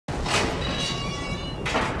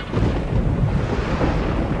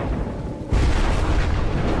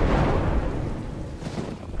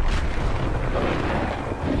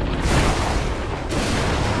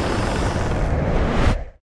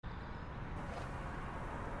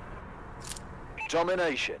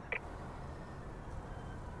Domination.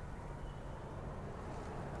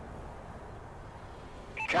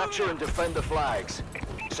 Capture and defend the flags.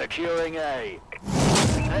 Securing A.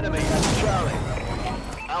 Enemy has Charlie.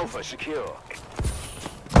 Alpha secure.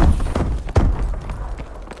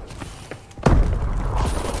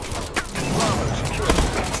 Bravo secure.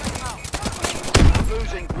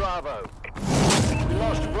 Losing Bravo. We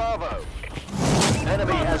lost Bravo.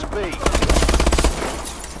 Enemy has B.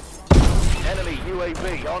 Enemy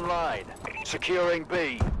UAV online. Securing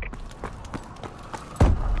B.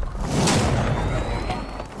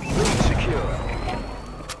 B secure.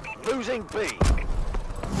 Losing B.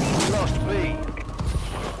 We lost B.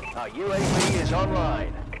 Our UAV is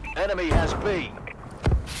online. Enemy has B.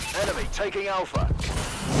 Enemy taking Alpha.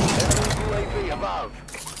 Enemy UAV above.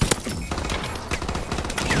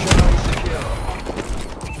 Charlie secure.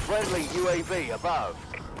 Friendly UAV above.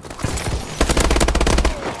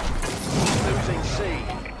 Losing C.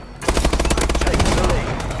 Taking the lead.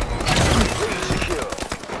 B secure.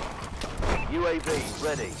 UAV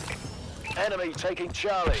ready. Enemy taking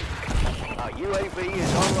Charlie. Our UAV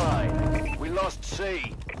is online. We lost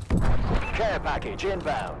C. Care package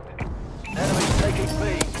inbound. Enemy taking B.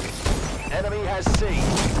 Enemy has C.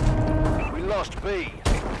 We lost B.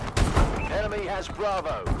 Enemy has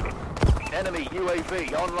Bravo. Enemy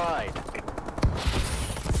UAV online.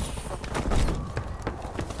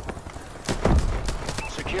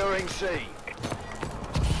 Securing C.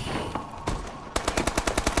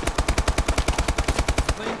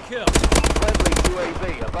 Clean kill. Friendly UAV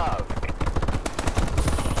above.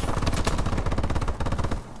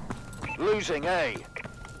 Losing A.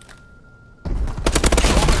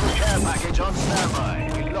 Care package on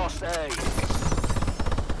standby. We lost A.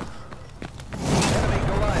 Enemy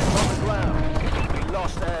Goliath on the ground. We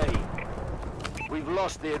lost A. We've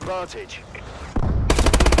lost the advantage.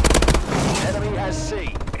 Enemy has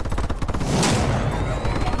C.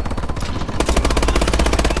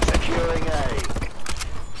 Securing A.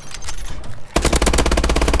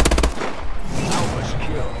 Alpha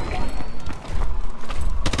secure.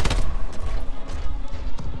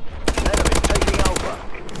 Enemy taking Alpha.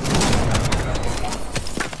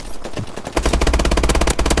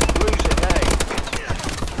 Losing A.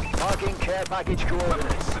 Marking care package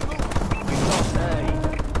coordinates. We lost A.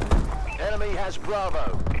 Enemy has Bravo.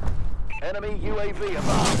 Enemy UAV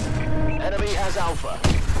above. Enemy has Alpha.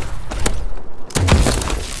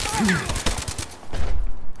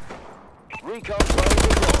 Recon drone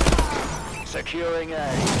deployed. Securing A.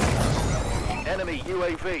 Enemy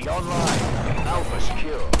UAV online. Alpha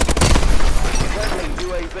secure. Friendly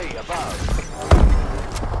UAV above.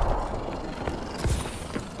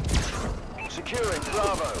 Securing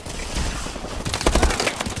Bravo.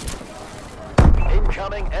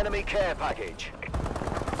 Incoming enemy care package.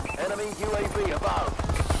 Enemy UAV above.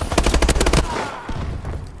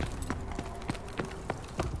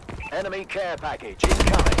 Enemy care package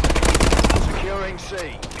incoming. Securing C.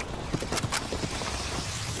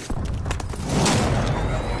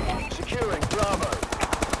 Securing Bravo.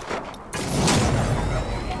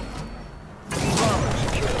 Bravo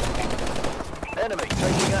secure. Enemy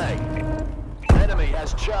taking A. Enemy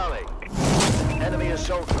has Charlie. Enemy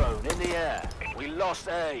assault drone in the air. We lost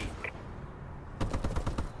A.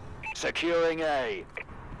 Securing A.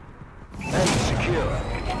 A secure.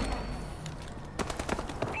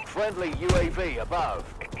 Friendly UAV above.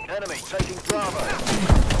 Enemy taking Bravo.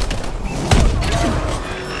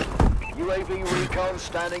 UAV recon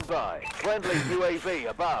standing by. Friendly UAV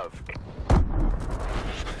above.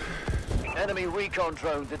 Enemy recon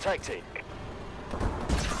drone detected.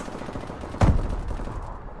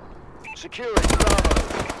 Securing Bravo.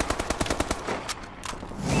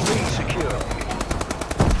 B secure.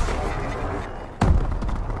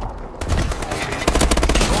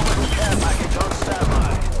 Care package on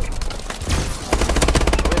standby.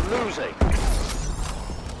 We're losing.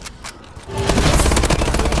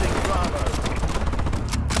 Losing Bravo.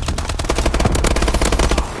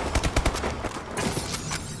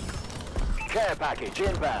 Care package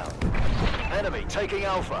inbound. Enemy taking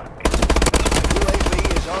Alpha. UAV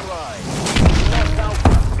is online. Lost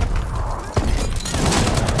Alpha.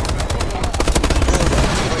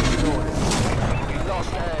 Waiting order. We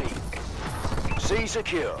lost A. C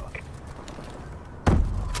secure.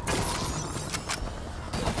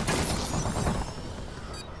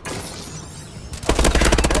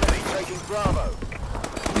 Bravo.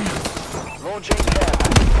 Launching care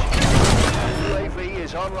package. UAV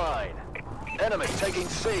is online. Enemy taking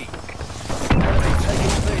C. Enemy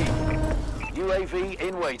taking B. UAV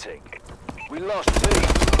in waiting. We lost B.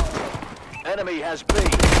 Enemy has B.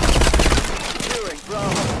 Securing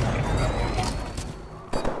Bravo.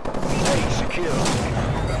 secure.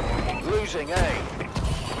 Losing A.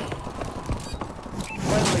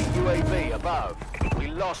 Friendly UAV above. We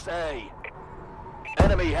lost A.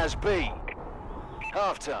 Enemy has B.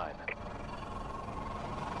 Half-time.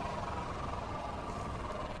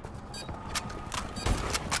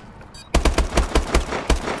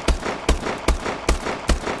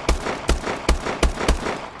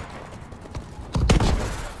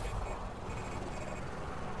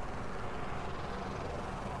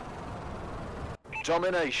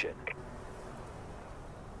 Domination.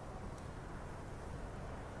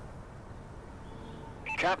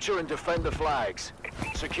 Capture and defend the flags.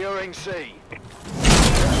 Securing C.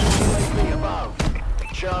 UAV above.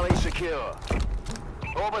 Charlie secure.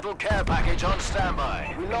 Orbital care package on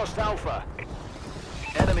standby. We lost Alpha.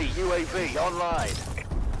 Enemy UAV online.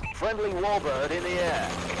 Friendly Warbird in the air.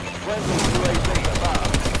 Friendly UAV above.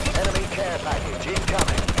 Enemy care package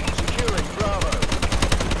incoming. Securing Bravo.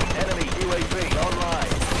 Enemy UAV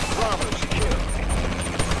online. Bravo secure.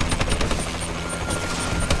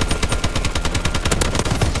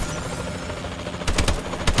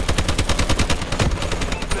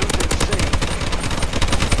 Losing C.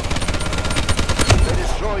 They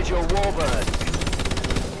destroyed your Warbird.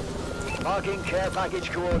 Marking care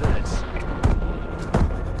package coordinates.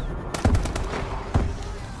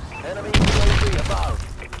 Enemy UAV above.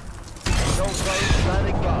 Assault drone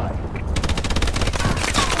standing by.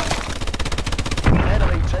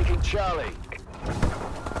 Enemy taking Charlie.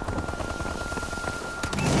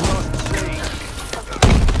 Lost C.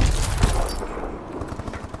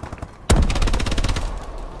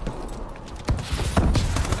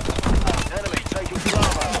 Enemy taking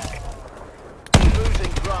Bravo.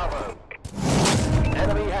 Losing Bravo.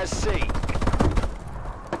 Enemy has C.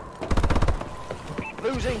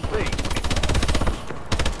 Losing B.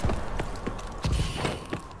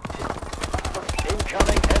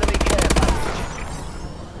 Incoming enemy care package.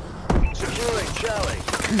 Securing Charlie.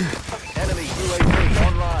 Enemy UAV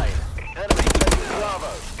online. Enemy taking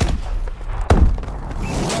Bravo.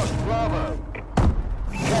 Lost Bravo.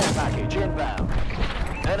 Care package inbound.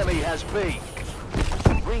 Enemy has B.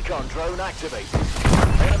 Recon drone activated.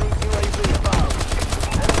 Enemy UAV above.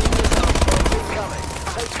 Enemy missile strike incoming.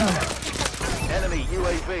 Take cover. Enemy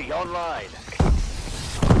UAV online.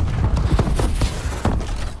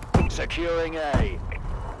 Securing A.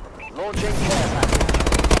 Launching care package.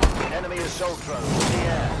 Enemy assault drone in the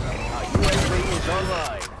air. Our UAV is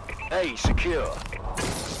online. A secure.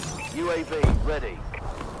 UAV ready.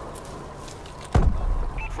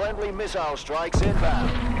 Friendly missile strikes inbound.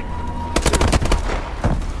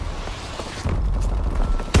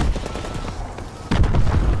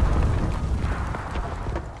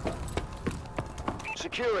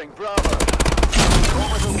 Securing Bravo.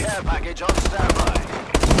 Orbital care package on standby.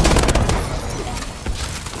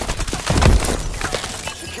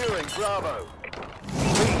 Securing Bravo.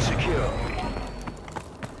 B secure.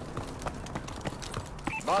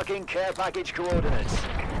 Marking care package coordinates.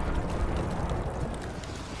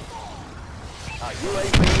 Our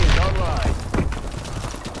UAV is online.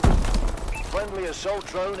 Friendly assault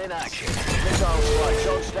drone in action. Missile strikes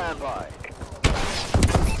on standby.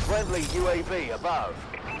 Friendly UAV above.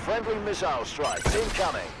 Friendly missile strikes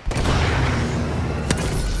incoming.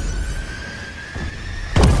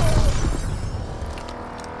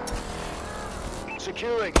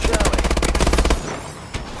 Securing Charlie.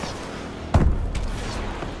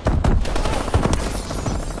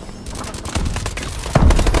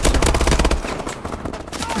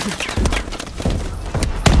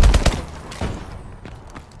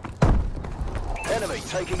 Enemy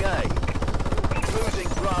taking A. Losing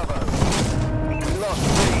Bravo. We lost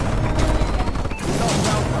B. We lost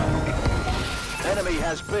Alpha. Enemy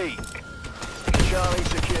has B. Charlie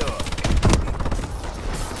secure.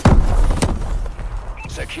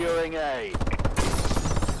 Securing A.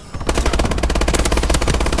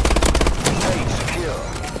 A secure.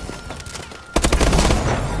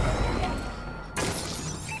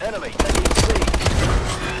 Enemy taking C.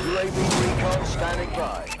 UAV recon standing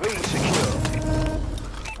by. B secure.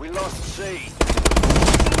 We lost C.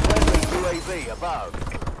 Friendly UAV above.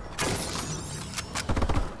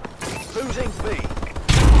 Losing B.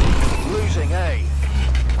 Losing A.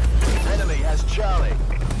 Enemy has Charlie.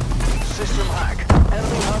 System hack.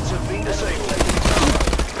 Enemy hunts have been disabled.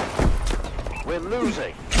 We're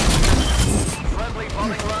losing. Friendly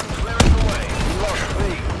bombing run clearing the way. We lost B.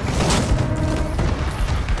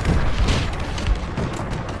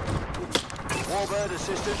 Warbird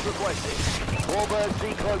assistance requested. Warbird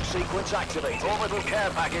decloak sequence activated. Orbital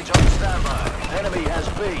care package on standby. Enemy has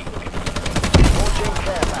B. Launching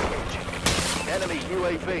care package. Enemy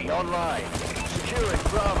UAV online. Securing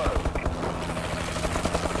Bravo.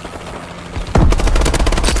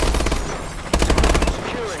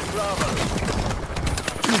 Bravo.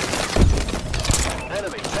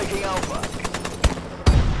 Enemy taking Alpha.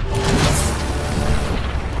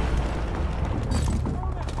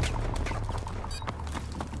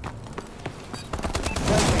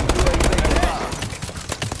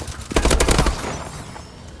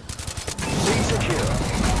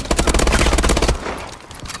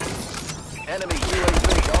 Enemy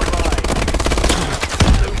UAV online.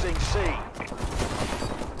 Losing C.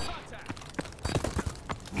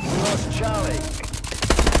 We lost Charlie.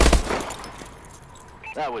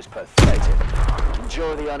 That was pathetic.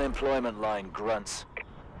 Enjoy the unemployment line, grunts.